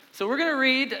So we're going to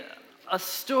read a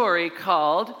story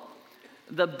called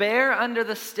The Bear Under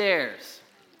the Stairs.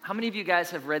 How many of you guys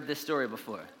have read this story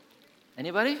before?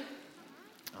 Anybody?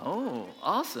 Oh,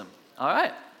 awesome. All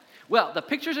right. Well, the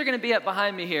pictures are going to be up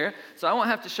behind me here, so I won't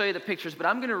have to show you the pictures, but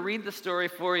I'm going to read the story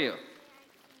for you.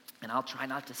 And I'll try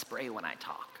not to spray when I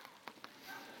talk.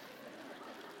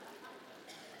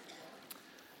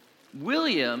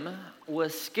 William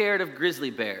was scared of grizzly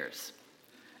bears.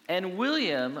 And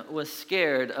William was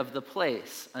scared of the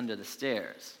place under the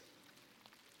stairs.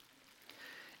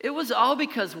 It was all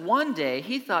because one day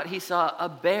he thought he saw a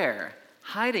bear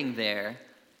hiding there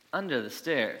under the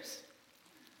stairs.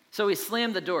 So he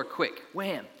slammed the door quick.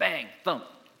 Wham, bang, thump.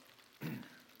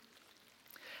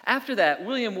 After that,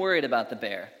 William worried about the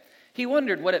bear. He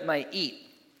wondered what it might eat.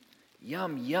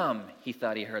 Yum, yum, he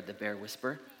thought he heard the bear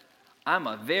whisper. I'm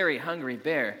a very hungry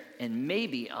bear, and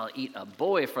maybe I'll eat a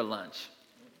boy for lunch.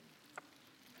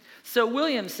 So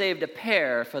William saved a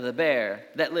pear for the bear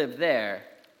that lived there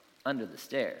under the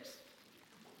stairs.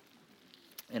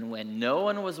 And when no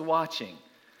one was watching,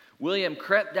 William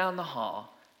crept down the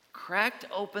hall, cracked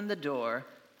open the door,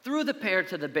 threw the pear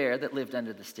to the bear that lived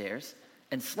under the stairs,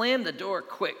 and slammed the door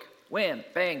quick. Wham,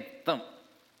 bang, thump.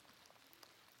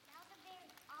 Now the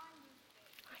bear's on the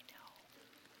stairs.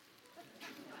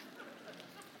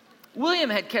 I know.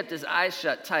 William had kept his eyes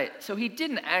shut tight, so he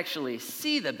didn't actually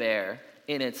see the bear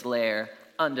in its lair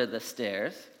under the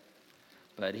stairs,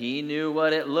 but he knew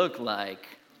what it looked like.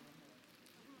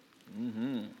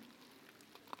 And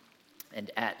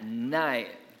at night,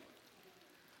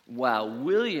 while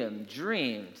William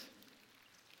dreamed,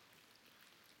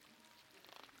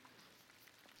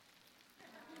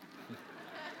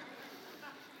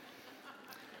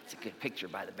 it's a good picture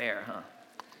by the bear, huh?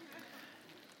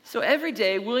 So every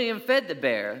day, William fed the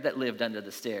bear that lived under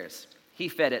the stairs. He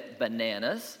fed it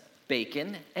bananas,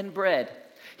 bacon, and bread.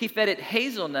 He fed it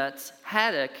hazelnuts,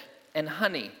 haddock, and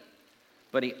honey.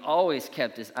 But he always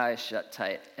kept his eyes shut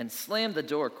tight and slammed the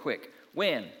door quick.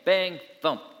 Wham, bang,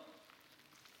 thump.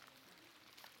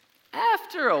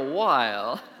 After a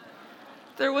while,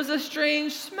 there was a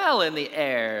strange smell in the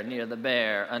air near the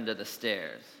bear under the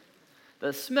stairs.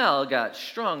 The smell got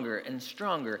stronger and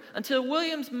stronger until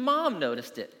William's mom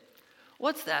noticed it.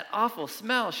 What's that awful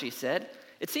smell, she said.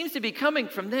 It seems to be coming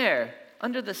from there,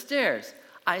 under the stairs.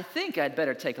 I think I'd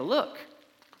better take a look.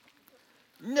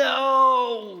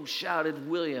 No, shouted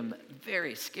William,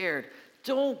 very scared.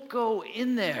 Don't go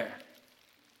in there.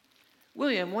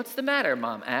 William, what's the matter?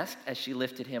 Mom asked as she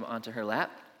lifted him onto her lap.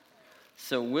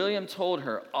 So William told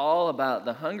her all about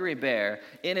the hungry bear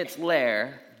in its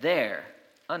lair there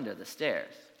under the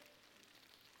stairs.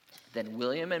 Then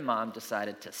William and Mom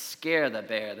decided to scare the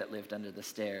bear that lived under the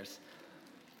stairs.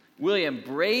 William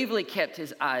bravely kept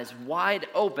his eyes wide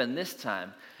open this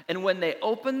time, and when they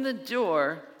opened the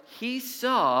door, he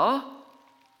saw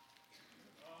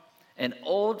an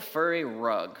old furry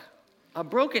rug, a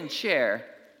broken chair,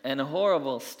 and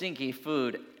horrible stinky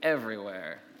food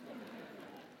everywhere.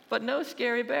 But no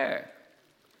scary bear.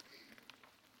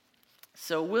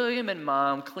 So William and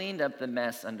Mom cleaned up the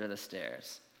mess under the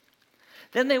stairs.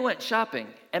 Then they went shopping,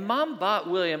 and Mom bought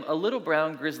William a little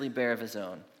brown grizzly bear of his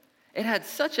own. It had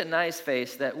such a nice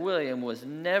face that William was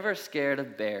never scared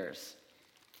of bears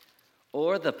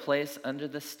or the place under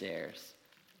the stairs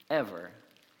ever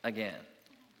again.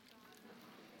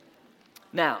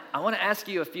 Now, I want to ask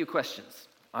you a few questions,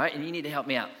 all right? And you need to help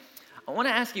me out. I want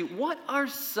to ask you, what are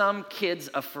some kids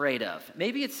afraid of?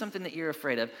 Maybe it's something that you're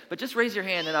afraid of, but just raise your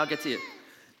hand and I'll get to you.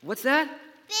 What's that?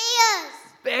 Bears.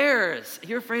 Bears.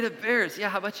 You're afraid of bears. Yeah,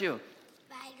 how about you?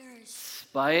 Spiders.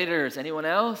 Spiders. Anyone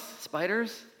else?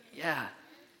 Spiders? Yeah.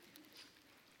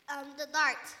 The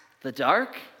dark. The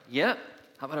dark? Yep.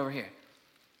 How about over here?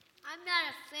 I'm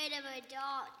not afraid of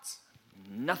adults.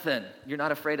 Nothing. You're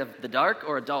not afraid of the dark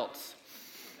or adults?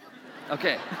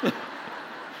 Okay.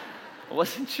 I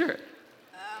wasn't sure.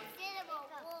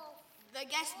 The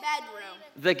guest bedroom.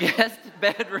 The guest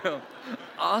bedroom.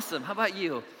 Awesome. How about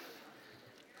you?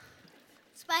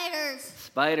 Spiders.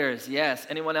 Spiders, yes.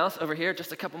 Anyone else over here?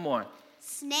 Just a couple more.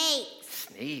 Snakes.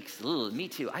 Snakes. Ooh, me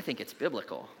too. I think it's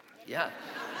biblical. Yeah.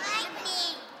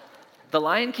 Lightning. The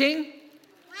Lion King?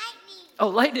 Lightning. Oh,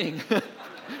 lightning.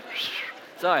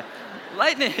 Sorry.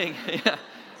 Lightning. Yeah.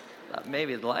 Thought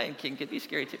maybe the Lion King could be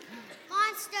scary too.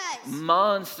 Monsters.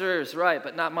 Monsters, right,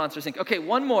 but not Monsters, Inc. Okay,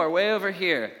 one more, way over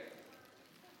here.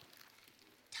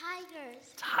 Tigers.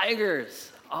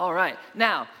 Tigers. All right.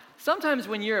 Now, sometimes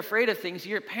when you're afraid of things,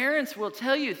 your parents will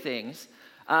tell you things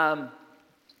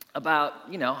about,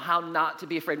 how not to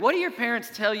be afraid. What do your parents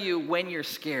tell you when you're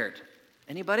scared?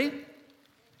 Anybody?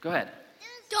 Go ahead.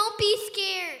 There's Don't be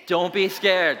scared. Don't be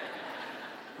scared.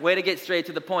 Way to get straight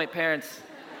to the point, parents.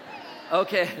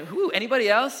 Okay, anybody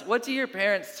else? What do your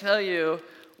parents tell you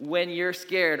when you're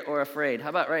scared or afraid? How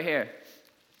about right here?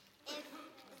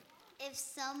 If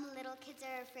some little kids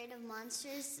are afraid of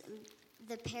monsters,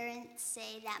 the parents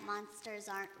say that monsters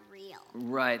aren't real.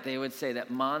 Right, they would say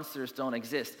that monsters don't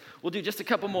exist. We'll do just a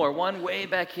couple more. One way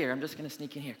back here. I'm just going to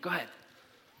sneak in here. Go ahead.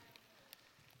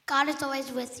 God is always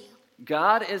with you.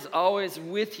 God is always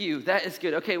with you. That is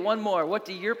good. Okay, one more. What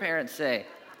do your parents say?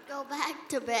 Go back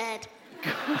to bed.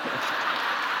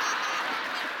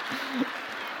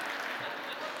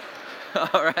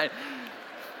 All right.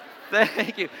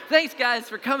 Thank you. Thanks, guys,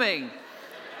 for coming.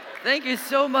 Thank you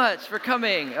so much for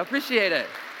coming. Appreciate it.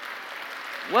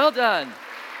 Well done.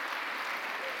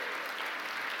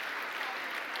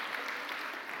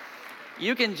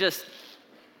 You can just,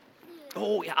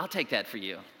 oh, yeah, I'll take that for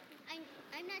you.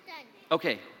 I'm not done.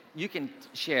 Okay, you can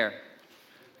share.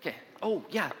 Okay. Oh,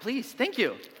 yeah, please. Thank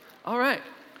you. All right.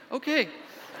 Okay.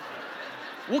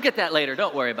 We'll get that later.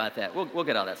 Don't worry about that. We'll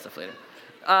get all that stuff later.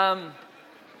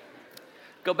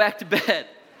 Go back to bed.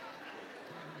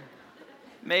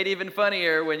 Made even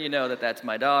funnier when you know that that's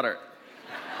my daughter,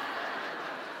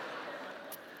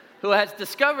 who has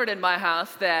discovered in my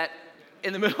house that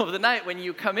in the middle of the night when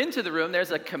you come into the room,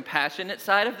 there's a compassionate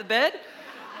side of the bed.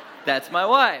 That's my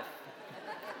wife.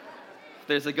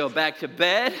 There's a go back to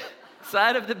bed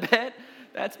side of the bed.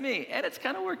 That's me. And it's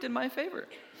kind of worked in my favor.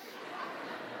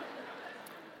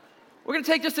 We're going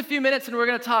to take just a few minutes and we're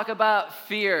going to talk about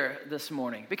fear this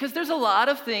morning, because there's a lot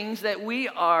of things that we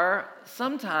are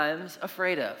sometimes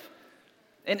afraid of.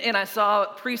 And I saw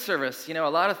pre-service, a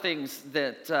lot of things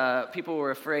that people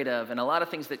were afraid of, and a lot of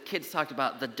things that kids talked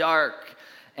about, the dark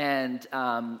and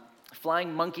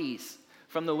flying monkeys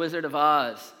from The Wizard of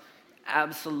Oz.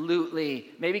 Absolutely.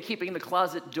 Maybe keeping the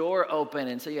closet door open,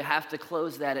 and so you have to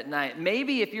close that at night.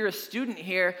 Maybe if you're a student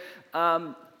here,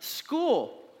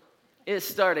 school is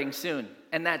starting soon,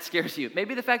 and that scares you.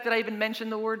 Maybe the fact that I even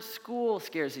mentioned the word school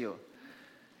scares you.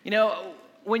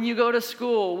 When you go to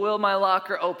school, will my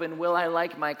locker open? Will I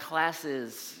like my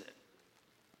classes?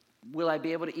 Will I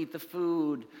be able to eat the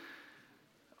food?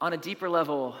 On a deeper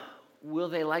level, will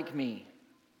they like me?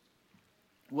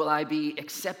 Will I be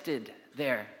accepted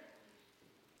there?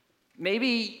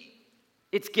 Maybe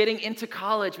it's getting into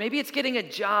college. Maybe it's getting a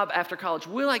job after college.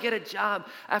 Will I get a job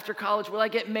after college? Will I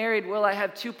get married? Will I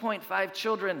have 2.5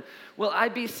 children? Will I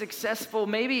be successful?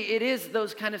 Maybe it is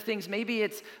those kind of things. Maybe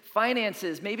it's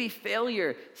finances. Maybe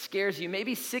failure scares you.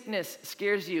 Maybe sickness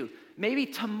scares you. Maybe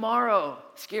tomorrow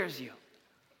scares you.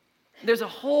 There's a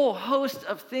whole host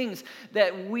of things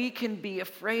that we can be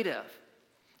afraid of.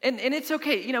 And it's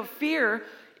okay. Fear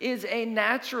is a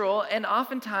natural and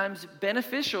oftentimes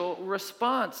beneficial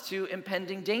response to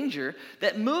impending danger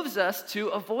that moves us to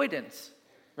avoidance,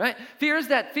 right? Fear is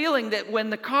that feeling that when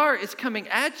the car is coming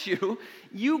at you,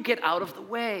 you get out of the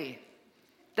way.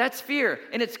 That's fear,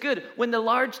 and it's good. When the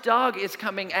large dog is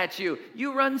coming at you,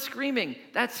 you run screaming.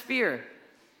 That's fear,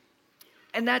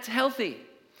 and that's healthy.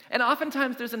 And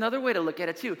oftentimes there's another way to look at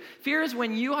it too. Fear is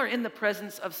when you are in the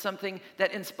presence of something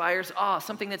that inspires awe,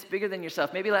 something that's bigger than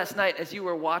yourself. Maybe last night as you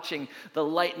were watching the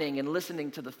lightning and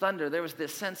listening to the thunder, there was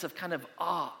this sense of kind of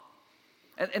awe.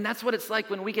 And that's what it's like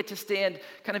when we get to stand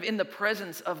kind of in the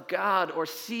presence of God or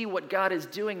see what God is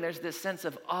doing. There's this sense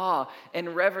of awe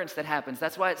and reverence that happens.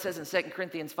 That's why it says in 2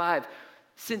 Corinthians 5,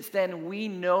 since then we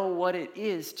know what it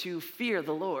is to fear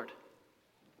the Lord.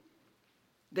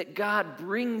 That God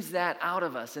brings that out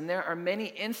of us. And there are many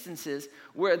instances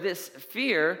where this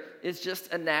fear is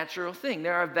just a natural thing.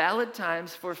 There are valid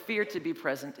times for fear to be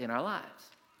present in our lives.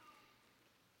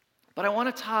 But I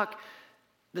want to talk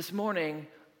this morning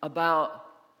about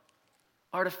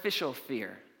artificial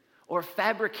fear, or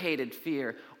fabricated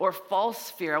fear, or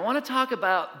false fear. I want to talk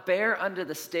about bear under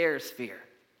the stairs fear.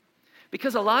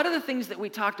 Because a lot of the things that we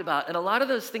talked about and a lot of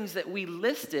those things that we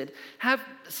listed have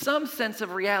some sense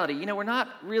of reality. We're not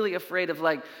really afraid of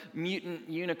like mutant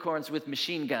unicorns with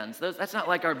machine guns. That's not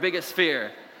like our biggest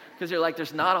fear, because you're like,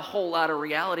 there's not a whole lot of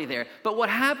reality there. But what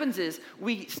happens is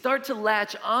we start to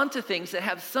latch onto things that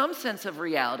have some sense of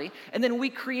reality, and then we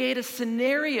create a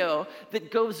scenario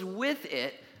that goes with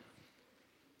it.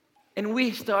 And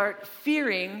we start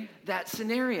fearing that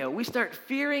scenario. We start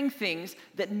fearing things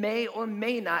that may or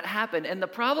may not happen. And the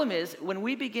problem is, when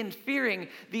we begin fearing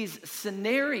these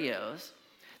scenarios,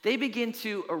 they begin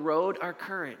to erode our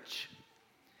courage.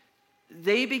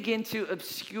 They begin to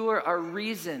obscure our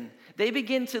reason. They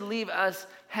begin to leave us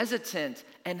hesitant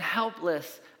and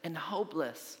helpless and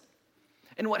hopeless.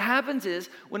 And what happens is,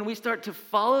 when we start to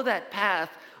follow that path,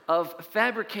 of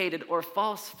fabricated or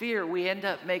false fear, we end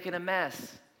up making a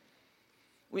mess.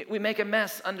 We make a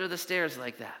mess under the stairs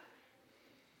like that.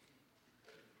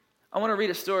 I want to read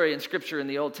a story in Scripture in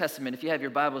the Old Testament. If you have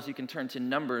your Bibles, you can turn to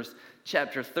Numbers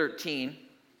chapter 13.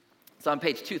 It's on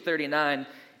page 239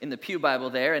 in the Pew Bible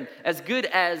there. And as good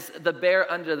as the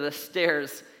bear under the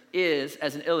stairs is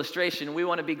as an illustration, we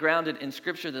want to be grounded in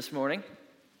Scripture this morning.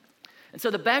 And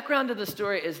so the background of the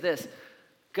story is this.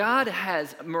 God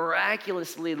has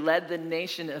miraculously led the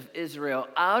nation of Israel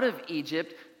out of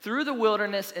Egypt through the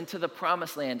wilderness into the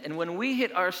promised land. And when we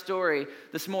hit our story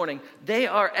this morning, they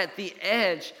are at the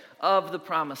edge of the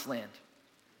promised land.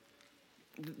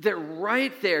 They're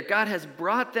right there. God has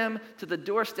brought them to the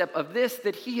doorstep of this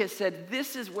that he has said,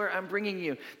 this is where I'm bringing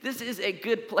you. This is a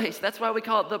good place. That's why we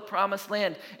call it the promised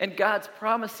land. And God's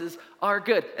promises are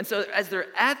good. And so as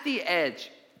they're at the edge,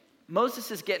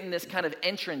 Moses is getting this kind of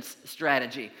entrance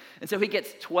strategy. And so he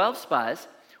gets 12 spies,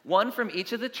 one from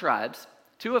each of the tribes,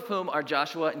 two of whom are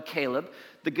Joshua and Caleb,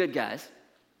 the good guys.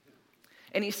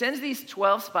 And he sends these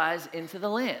 12 spies into the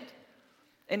land.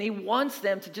 And he wants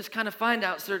them to just kind of find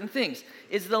out certain things.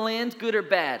 Is the land good or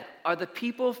bad? Are the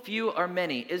people few or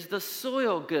many? Is the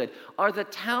soil good? Are the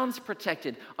towns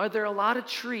protected? Are there a lot of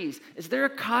trees? Is there a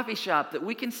coffee shop that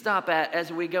we can stop at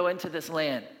as we go into this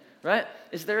land? Right?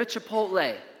 Is there a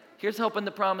Chipotle? Here's hoping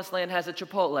the promised land has a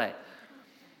Chipotle.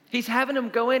 He's having them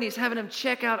go in. He's having them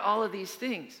check out all of these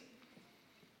things.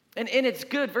 And it's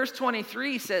good. Verse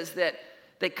 23 says that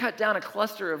they cut down a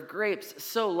cluster of grapes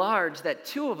so large that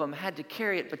two of them had to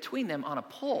carry it between them on a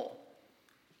pole.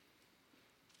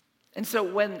 And so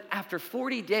when, after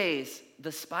 40 days,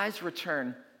 the spies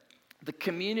return, the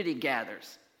community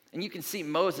gathers. And you can see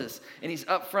Moses, and he's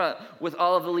up front with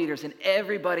all of the leaders, and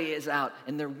everybody is out,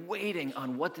 and they're waiting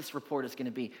on what this report is going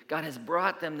to be. God has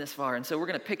brought them this far. And so we're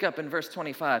going to pick up in verse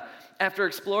 25. After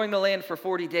exploring the land for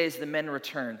 40 days, the men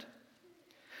returned.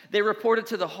 They reported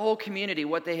to the whole community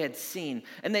what they had seen,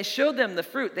 and they showed them the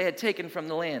fruit they had taken from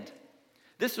the land.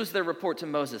 This was their report to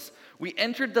Moses. We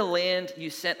entered the land you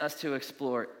sent us to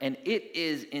explore, and it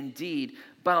is indeed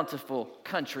bountiful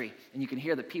country. And you can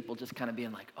hear the people just kind of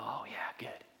being like, oh yeah,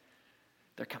 good.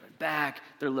 They're coming back.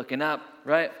 They're looking up,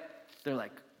 right? They're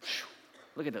like,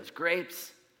 look at those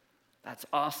grapes. That's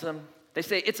awesome. They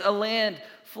say it's a land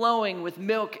flowing with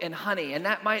milk and honey. And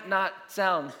that might not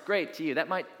sound great to you. That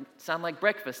might sound like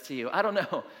breakfast to you. I don't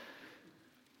know.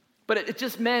 But it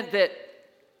just meant that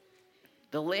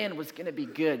the land was going to be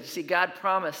good. You see, God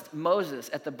promised Moses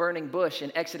at the burning bush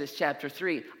in Exodus chapter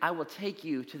 3, I will take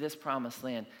you to this promised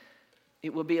land.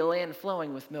 It will be a land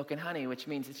flowing with milk and honey, which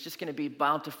means it's just going to be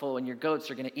bountiful, and your goats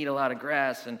are going to eat a lot of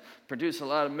grass and produce a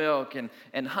lot of milk.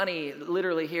 And honey,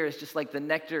 literally here, is just like the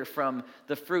nectar from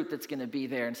the fruit that's going to be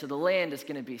there. And so the land is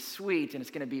going to be sweet, and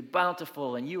it's going to be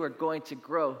bountiful, and you are going to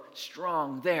grow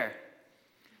strong there.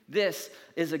 This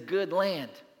is a good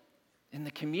land. And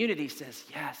the community says,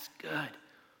 yes, good.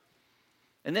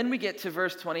 And then we get to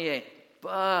verse 28.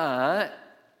 But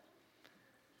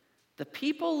the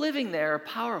people living there are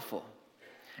powerful,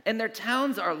 and their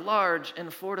towns are large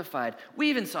and fortified.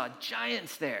 We even saw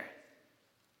giants there.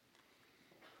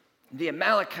 The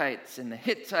Amalekites and the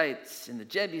Hittites and the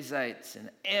Jebusites and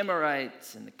the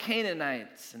Amorites and the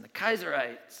Canaanites and the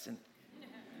Kaiserites. And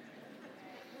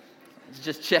I was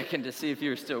just checking to see if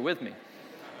you were still with me.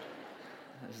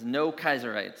 There's no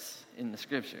Kaiserites in the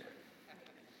scripture.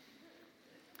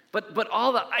 But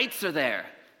all the ites are there.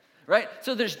 Right?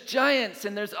 So there's giants,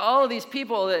 and there's all of these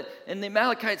people and the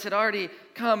Amalekites had already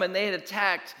come, and they had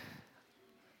attacked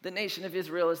the nation of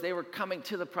Israel as they were coming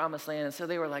to the promised land. And so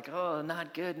they were like, oh,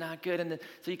 not good, not good. And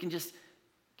so can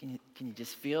you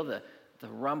just feel the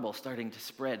rumble starting to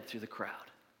spread through the crowd?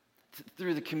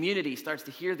 Through the community starts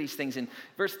to hear these things. And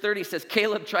verse 30 says,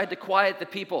 Caleb tried to quiet the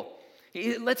people.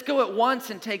 Let's go at once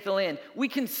and take the land. We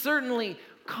can certainly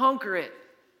conquer it.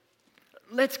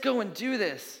 Let's go and do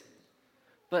this.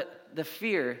 But the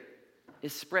fear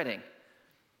is spreading.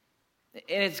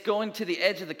 And it's going to the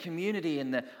edge of the community,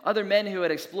 and the other men who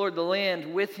had explored the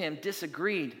land with him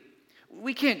disagreed.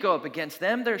 We can't go up against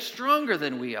them. They're stronger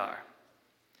than we are.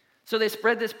 So they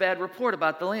spread this bad report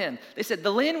about the land. They said,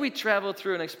 the land we traveled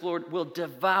through and explored will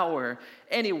devour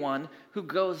anyone who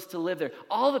goes to live there.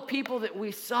 All the people that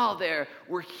we saw there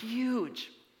were huge.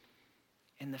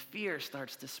 And the fear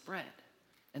starts to spread.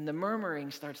 And the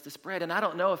murmuring starts to spread. And I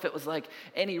don't know if it was like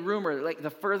any rumor, like the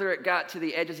further it got to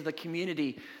the edges of the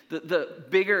community, the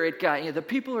bigger it got. You know, the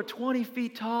people are 20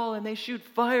 feet tall, and they shoot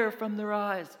fire from their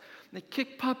eyes. And they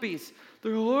kick puppies.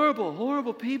 They're horrible,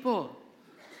 horrible people.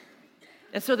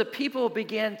 And so the people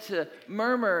began to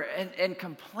murmur and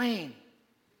complain.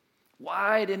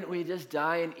 Why didn't we just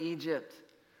die in Egypt?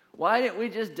 Why didn't we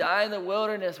just die in the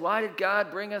wilderness? Why did God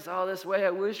bring us all this way?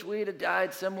 I wish we'd have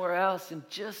died somewhere else. And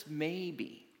just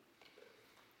maybe,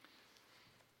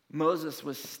 Moses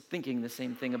was thinking the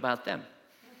same thing about them.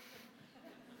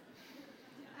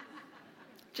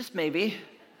 Just maybe.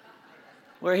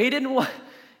 Where he didn't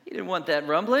want that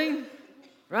rumbling,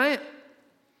 right?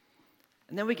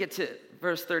 And then we get to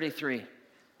verse 33.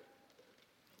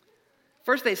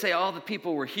 First they say all the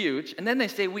people were huge, and then they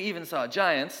say we even saw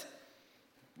giants,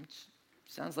 which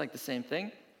sounds like the same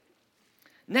thing.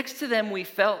 Next to them we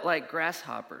felt like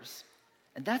grasshoppers,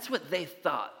 and that's what they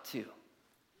thought too.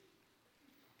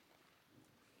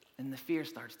 And the fear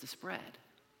starts to spread.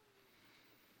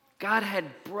 God had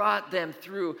brought them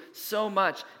through so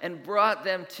much and brought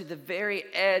them to the very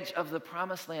edge of the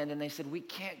promised land, and they said, we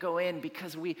can't go in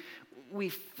because we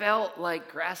felt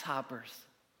like grasshoppers.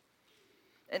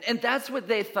 And that's what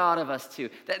they thought of us too.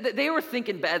 They were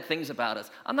thinking bad things about us.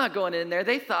 I'm not going in there.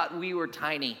 They thought we were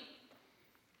tiny.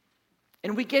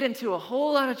 And we get into a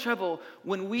whole lot of trouble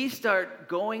when we start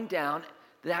going down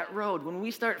that road, when we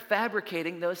start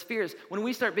fabricating those fears, when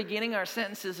we start beginning our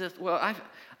sentences with, well,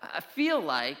 I feel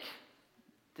like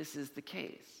this is the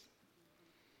case.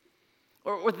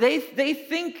 Or they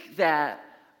think that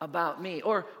about me.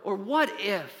 Or what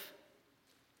if?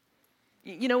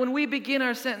 You know, when we begin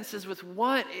our sentences with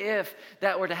what if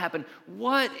that were to happen?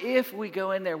 What if we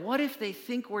go in there? What if they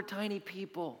think we're tiny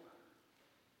people?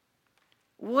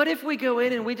 What if we go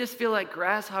in and we just feel like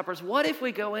grasshoppers? What if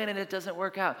we go in and it doesn't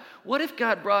work out? What if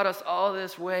God brought us all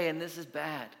this way and this is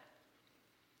bad?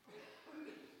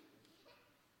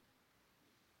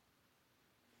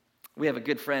 We have a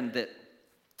good friend that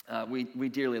we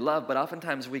dearly love, but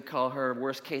oftentimes we call her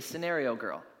worst case scenario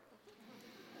girl.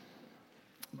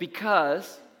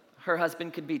 Because her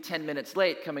husband could be 10 minutes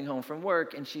late coming home from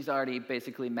work and she's already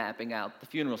basically mapping out the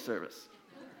funeral service,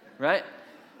 right?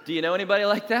 Do you know anybody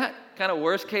like that? Kind of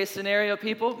worst case scenario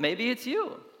people? Maybe it's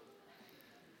you.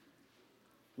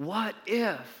 What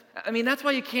if? I mean, that's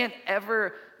why you can't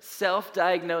ever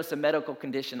self-diagnose a medical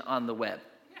condition on the web,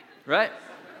 right?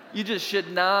 You just should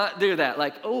not do that.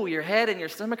 Like, oh, your head and your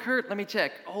stomach hurt? Let me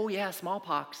check. Oh, yeah,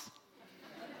 smallpox.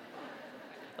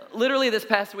 Literally this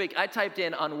past week, I typed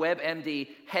in on WebMD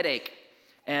headache,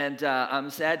 and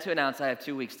I'm sad to announce I have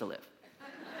 2 weeks to live.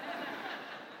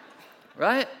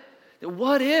 Right?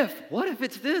 What if? What if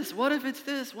it's this? What if it's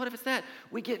this? What if it's that?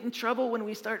 We get in trouble when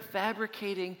we start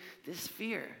fabricating this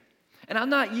fear. And I'm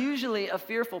not usually a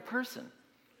fearful person.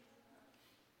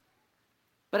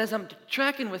 But as I'm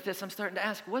tracking with this, I'm starting to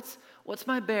ask, what's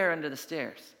my bear under the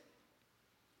stairs?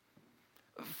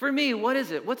 For me, what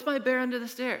is it? What's my bear under the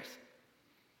stairs?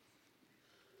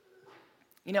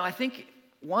 You know, I think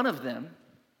one of them,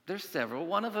 there's several,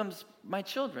 one of them's my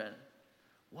children.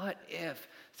 What if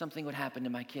something would happen to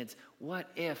my kids? What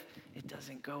if it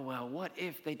doesn't go well? What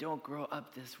if they don't grow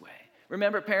up this way?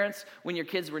 Remember, parents, when your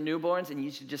kids were newborns and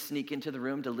you should just sneak into the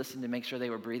room to listen to make sure they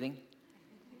were breathing?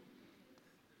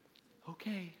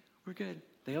 Okay, we're good.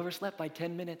 They overslept by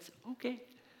 10 minutes. Okay,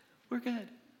 we're good.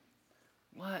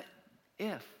 What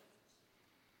if?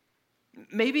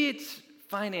 Maybe it's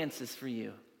finances for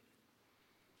you.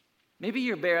 Maybe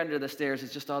your bear under the stairs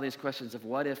is just all these questions of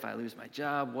what if I lose my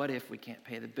job? What if we can't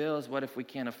pay the bills? What if we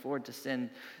can't afford to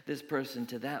send this person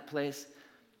to that place?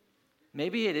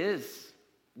 Maybe it is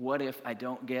what if I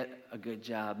don't get a good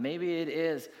job? Maybe it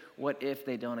is what if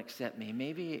they don't accept me?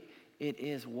 Maybe it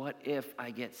is what if I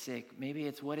get sick? Maybe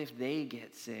it's what if they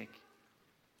get sick?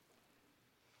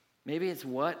 Maybe it's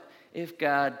what if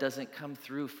God doesn't come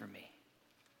through for me?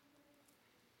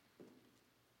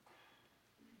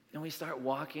 And we start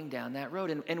walking down that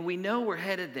road, and we know we're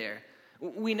headed there.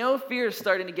 We know fear is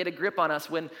starting to get a grip on us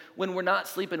when we're not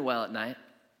sleeping well at night.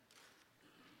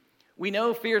 We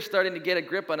know fear is starting to get a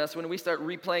grip on us when we start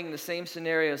replaying the same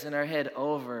scenarios in our head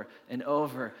over and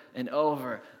over and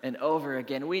over and over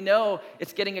again. We know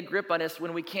it's getting a grip on us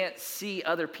when we can't see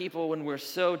other people, when we're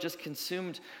so just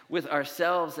consumed with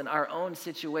ourselves and our own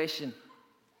situation.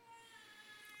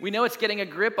 We know it's getting a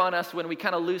grip on us when we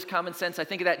kind of lose common sense. I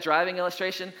think of that driving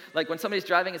illustration, like when somebody's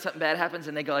driving and something bad happens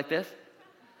and they go like this.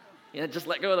 You know, just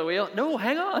let go of the wheel. No,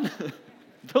 hang on.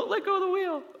 Don't let go of the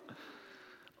wheel.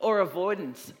 Or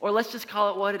avoidance. Or let's just call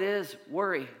it what it is,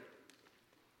 worry.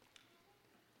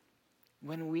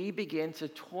 When we begin to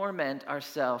torment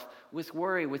ourselves with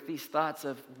worry, with these thoughts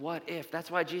of what if.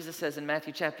 That's why Jesus says in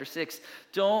Matthew chapter 6,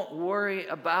 don't worry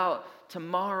about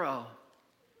tomorrow.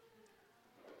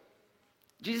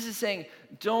 Jesus is saying,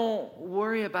 don't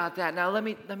worry about that. Now, let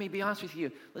me be honest with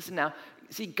you. Listen now.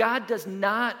 See, God does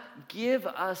not give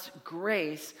us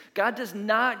grace. God does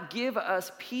not give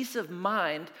us peace of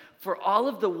mind for all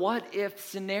of the what-if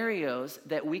scenarios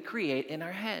that we create in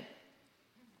our head.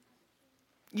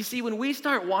 You see, when we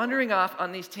start wandering off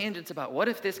on these tangents about what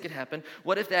if this could happen,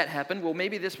 what if that happened, well,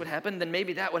 maybe this would happen, then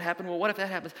maybe that would happen, well, what if that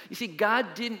happens? You see,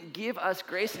 God didn't give us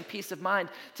grace and peace of mind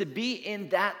to be in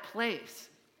that place.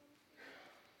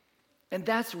 And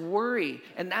that's worry,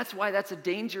 and that's why that's a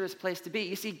dangerous place to be.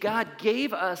 You see, God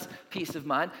gave us peace of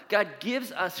mind. God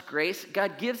gives us grace.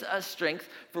 God gives us strength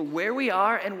for where we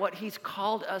are and what he's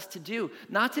called us to do,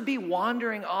 not to be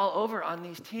wandering all over on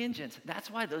these tangents. That's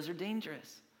why those are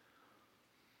dangerous.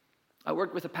 I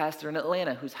worked with a pastor in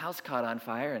Atlanta whose house caught on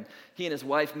fire, and he and his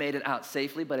wife made it out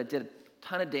safely, but it did a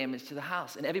ton of damage to the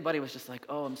house. And everybody was just like,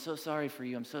 oh, I'm so sorry for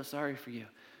you. I'm so sorry for you.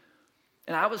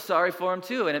 And I was sorry for him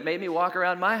too, and it made me walk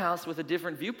around my house with a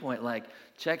different viewpoint, like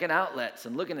checking outlets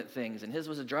and looking at things. And his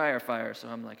was a dryer fire, so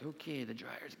I'm like, okay, the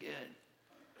dryer's good.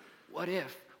 What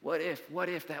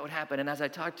if that would happen? And as I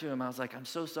talked to him, I was like, I'm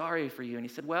so sorry for you. And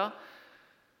he said, well,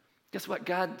 guess what?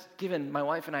 God's given my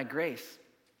wife and I grace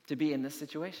to be in this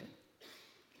situation.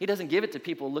 He doesn't give it to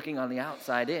people looking on the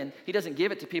outside in. He doesn't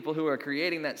give it to people who are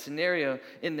creating that scenario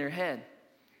in their head.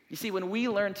 You see, when we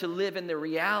learn to live in the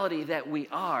reality that we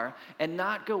are and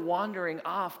not go wandering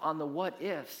off on the what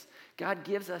ifs, God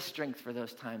gives us strength for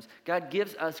those times. God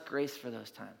gives us grace for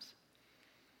those times.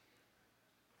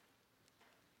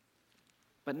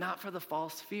 But not for the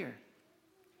false fear.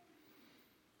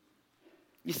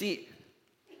 You see,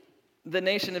 the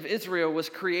nation of Israel was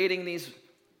creating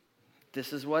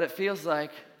this is what it feels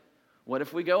like. What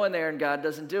if we go in there and God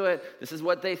doesn't do it? This is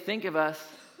what they think of us.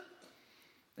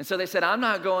 And so they said, I'm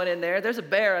not going in there. There's a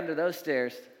bear under those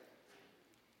stairs.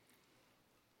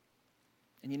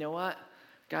 And you know what?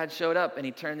 God showed up and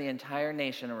he turned the entire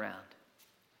nation around.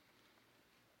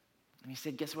 And he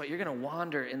said, guess what? You're going to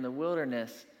wander in the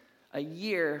wilderness a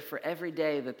year for every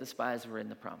day that the spies were in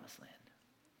the promised land.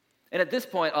 And at this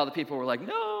point, all the people were like,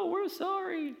 no, we're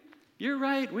sorry. You're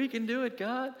right. We can do it,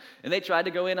 God. And they tried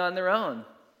to go in on their own.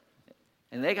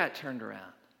 And they got turned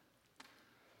around.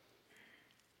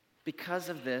 Because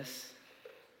of this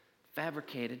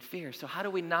fabricated fear. So how do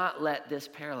we not let this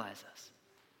paralyze us?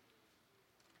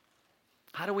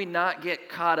 How do we not get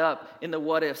caught up in the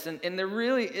what ifs? And there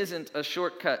really isn't a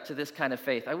shortcut to this kind of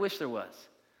faith. I wish there was.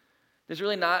 There's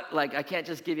really not, like, I can't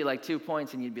just give you like 2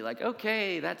 points and you'd be like,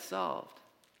 okay, that's solved.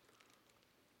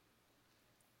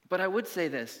 But I would say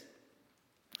this.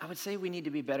 I would say we need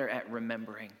to be better at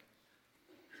remembering.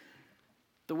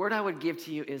 The word I would give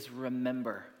to you is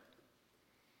remember.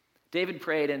 David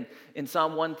prayed in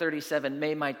Psalm 137,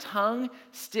 may my tongue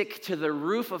stick to the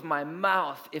roof of my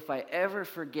mouth if I ever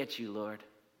forget you, Lord.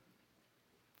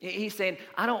 He's saying,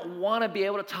 I don't want to be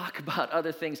able to talk about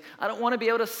other things. I don't want to be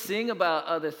able to sing about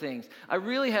other things. I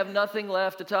really have nothing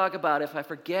left to talk about if I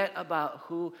forget about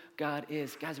who God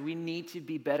is. Guys, we need to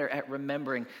be better at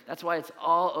remembering. That's why it's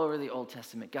all over the Old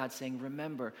Testament. God's saying,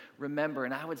 remember, remember.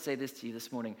 And I would say this to you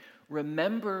this morning.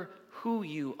 Remember who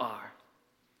you are.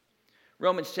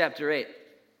 Romans chapter 8.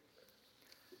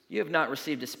 You have not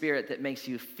received a spirit that makes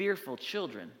you fearful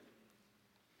children.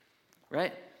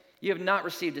 Right? You have not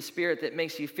received a spirit that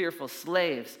makes you fearful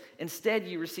slaves. Instead,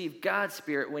 you received God's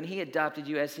Spirit when he adopted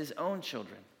you as his own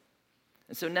children.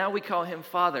 And so now we call him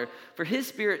Father, for his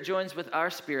Spirit joins with our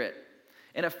spirit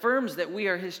and affirms that we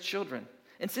are his children.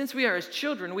 And since we are his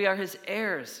children, we are his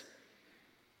heirs.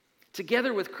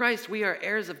 Together with Christ, we are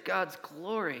heirs of God's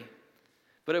glory.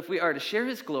 But if we are to share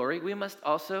his glory, we must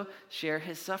also share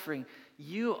his suffering.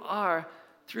 You are,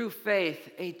 through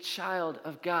faith, a child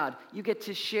of God. You get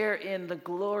to share in the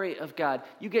glory of God.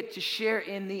 You get to share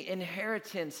in the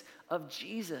inheritance of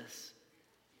Jesus.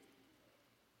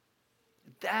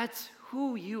 That's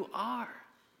who you are.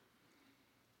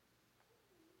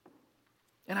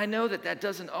 And I know that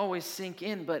doesn't always sink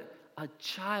in, but a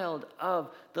child of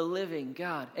the living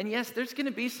God. And yes, there's going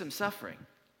to be some suffering.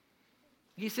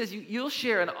 He says you'll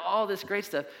share in all this great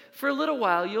stuff. For a little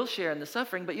while, you'll share in the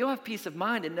suffering, but you'll have peace of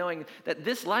mind in knowing that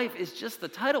this life is just the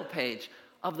title page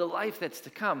of the life that's to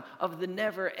come, of the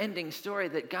never-ending story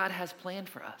that God has planned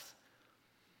for us.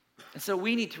 And so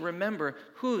we need to remember,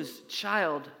 whose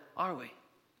child are we?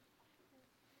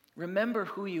 Remember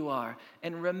who you are,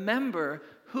 and remember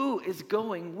who is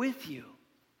going with you.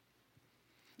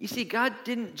 You see, God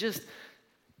didn't just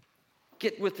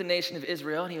get with the nation of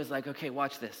Israel, and he was like, okay,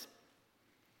 watch this.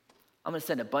 I'm going to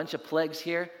send a bunch of plagues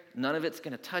here. None of it's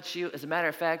going to touch you. As a matter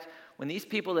of fact, when these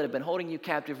people that have been holding you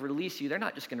captive release you, they're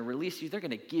not just going to release you. They're going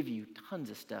to give you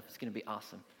tons of stuff. It's going to be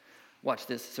awesome. Watch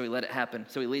this. So he let it happen.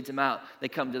 So he leads them out. They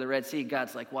come to the Red Sea.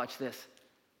 God's like, watch this.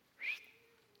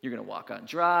 You're going to walk on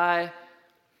dry.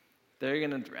 They're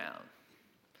going to drown.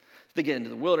 They get into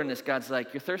the wilderness. God's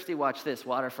like, you're thirsty? Watch this,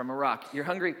 water from a rock. You're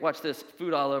hungry? Watch this,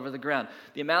 food all over the ground.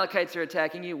 The Amalekites are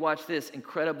attacking you. Watch this,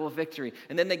 incredible victory.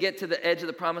 And then they get to the edge of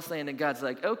the promised land, and God's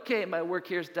like, okay, my work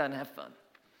here's done. Have fun.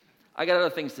 I got other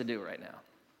things to do right now.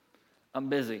 I'm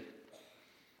busy.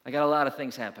 I got a lot of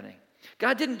things happening.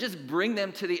 God didn't just bring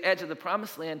them to the edge of the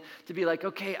promised land to be like,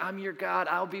 okay, I'm your God.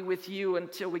 I'll be with you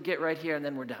until we get right here, and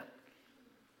then we're done.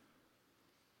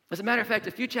 As a matter of fact,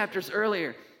 a few chapters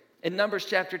earlier, in Numbers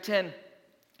chapter 10,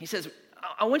 he says,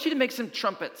 I want you to make some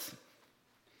trumpets.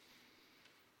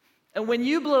 And when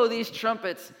you blow these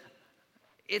trumpets,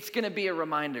 it's going to be a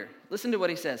reminder. Listen to what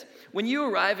he says. When you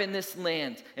arrive in this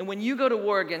land, and when you go to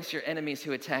war against your enemies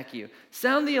who attack you,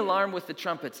 sound the alarm with the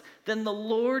trumpets. Then the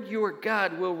Lord your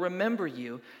God will remember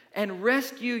you and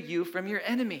rescue you from your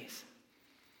enemies.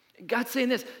 God's saying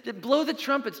this, that blow the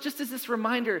trumpets just as this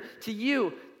reminder to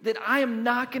you that I am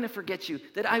not going to forget you,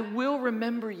 that I will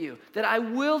remember you, that I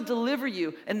will deliver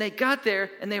you. And they got there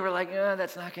and they were like,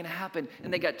 that's not going to happen.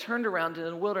 And they got turned around in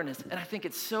the wilderness. And I think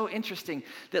it's so interesting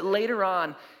that later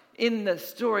on in the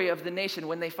story of the nation,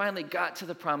 when they finally got to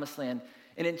the promised land,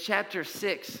 and in chapter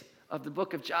 6 of the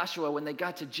book of Joshua, when they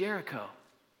got to Jericho,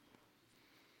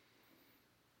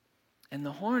 and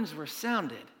the horns were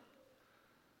sounded,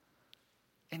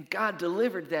 and God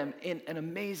delivered them in an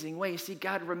amazing way. You see,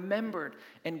 God remembered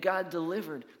and God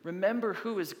delivered. Remember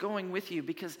who is going with you,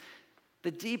 because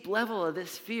the deep level of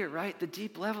this fear, right? The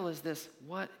deep level is this,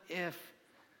 what if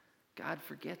God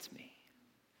forgets me?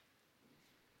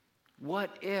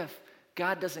 What if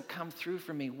God doesn't come through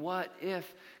for me? What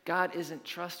if God isn't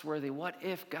trustworthy? What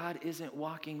if God isn't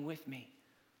walking with me?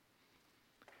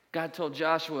 God told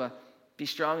Joshua, be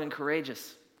strong and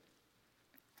courageous.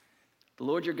 The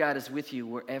Lord your God is with you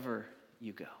wherever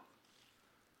you go.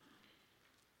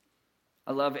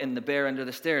 I love in The Bear Under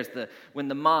the Stairs, when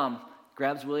the mom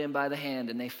grabs William by the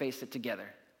hand and they face it together.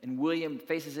 And William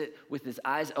faces it with his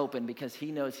eyes open because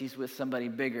he knows he's with somebody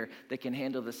bigger that can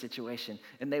handle the situation.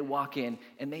 And they walk in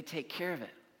and they take care of it.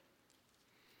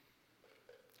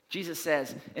 Jesus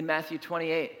says in Matthew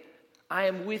 28, I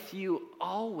am with you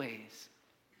always.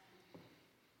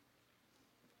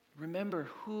 Remember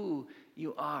who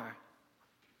you are.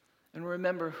 And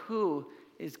remember who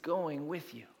is going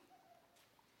with you.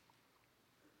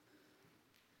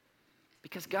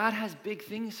 Because God has big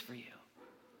things for you.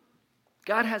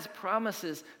 God has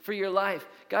promises for your life.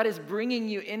 God is bringing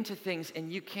you into things,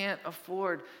 and you can't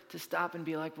afford to stop and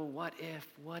be like, well, what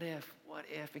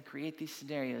if, and create these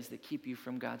scenarios that keep you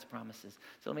from God's promises.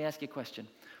 So let me ask you a question.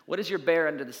 What is your bear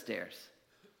under the stairs?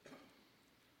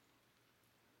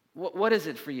 What is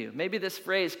it for you? Maybe this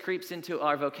phrase creeps into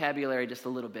our vocabulary just a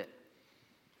little bit.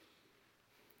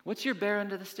 What's your bear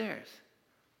under the stairs?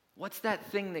 What's that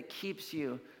thing that keeps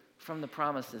you from the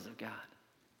promises of God?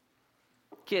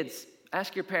 Kids,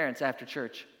 ask your parents after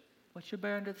church, what's your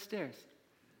bear under the stairs?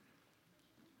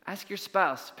 Ask your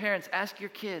spouse. Parents, ask your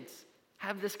kids.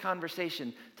 Have this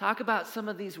conversation. Talk about some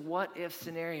of these what-if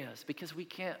scenarios, because we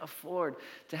can't afford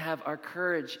to have our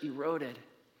courage eroded.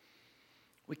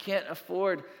 We can't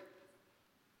afford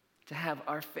to have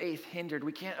our faith hindered.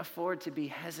 We can't afford to be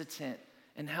hesitant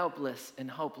and helpless and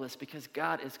hopeless, because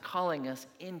God is calling us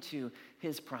into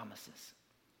his promises.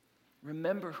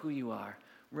 Remember who you are.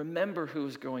 Remember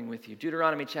who's going with you.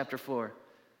 Deuteronomy chapter 4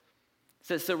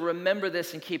 says, so remember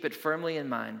this and keep it firmly in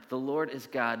mind. The Lord is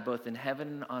God, both in heaven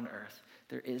and on earth.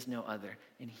 There is no other,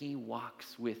 and he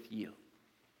walks with you.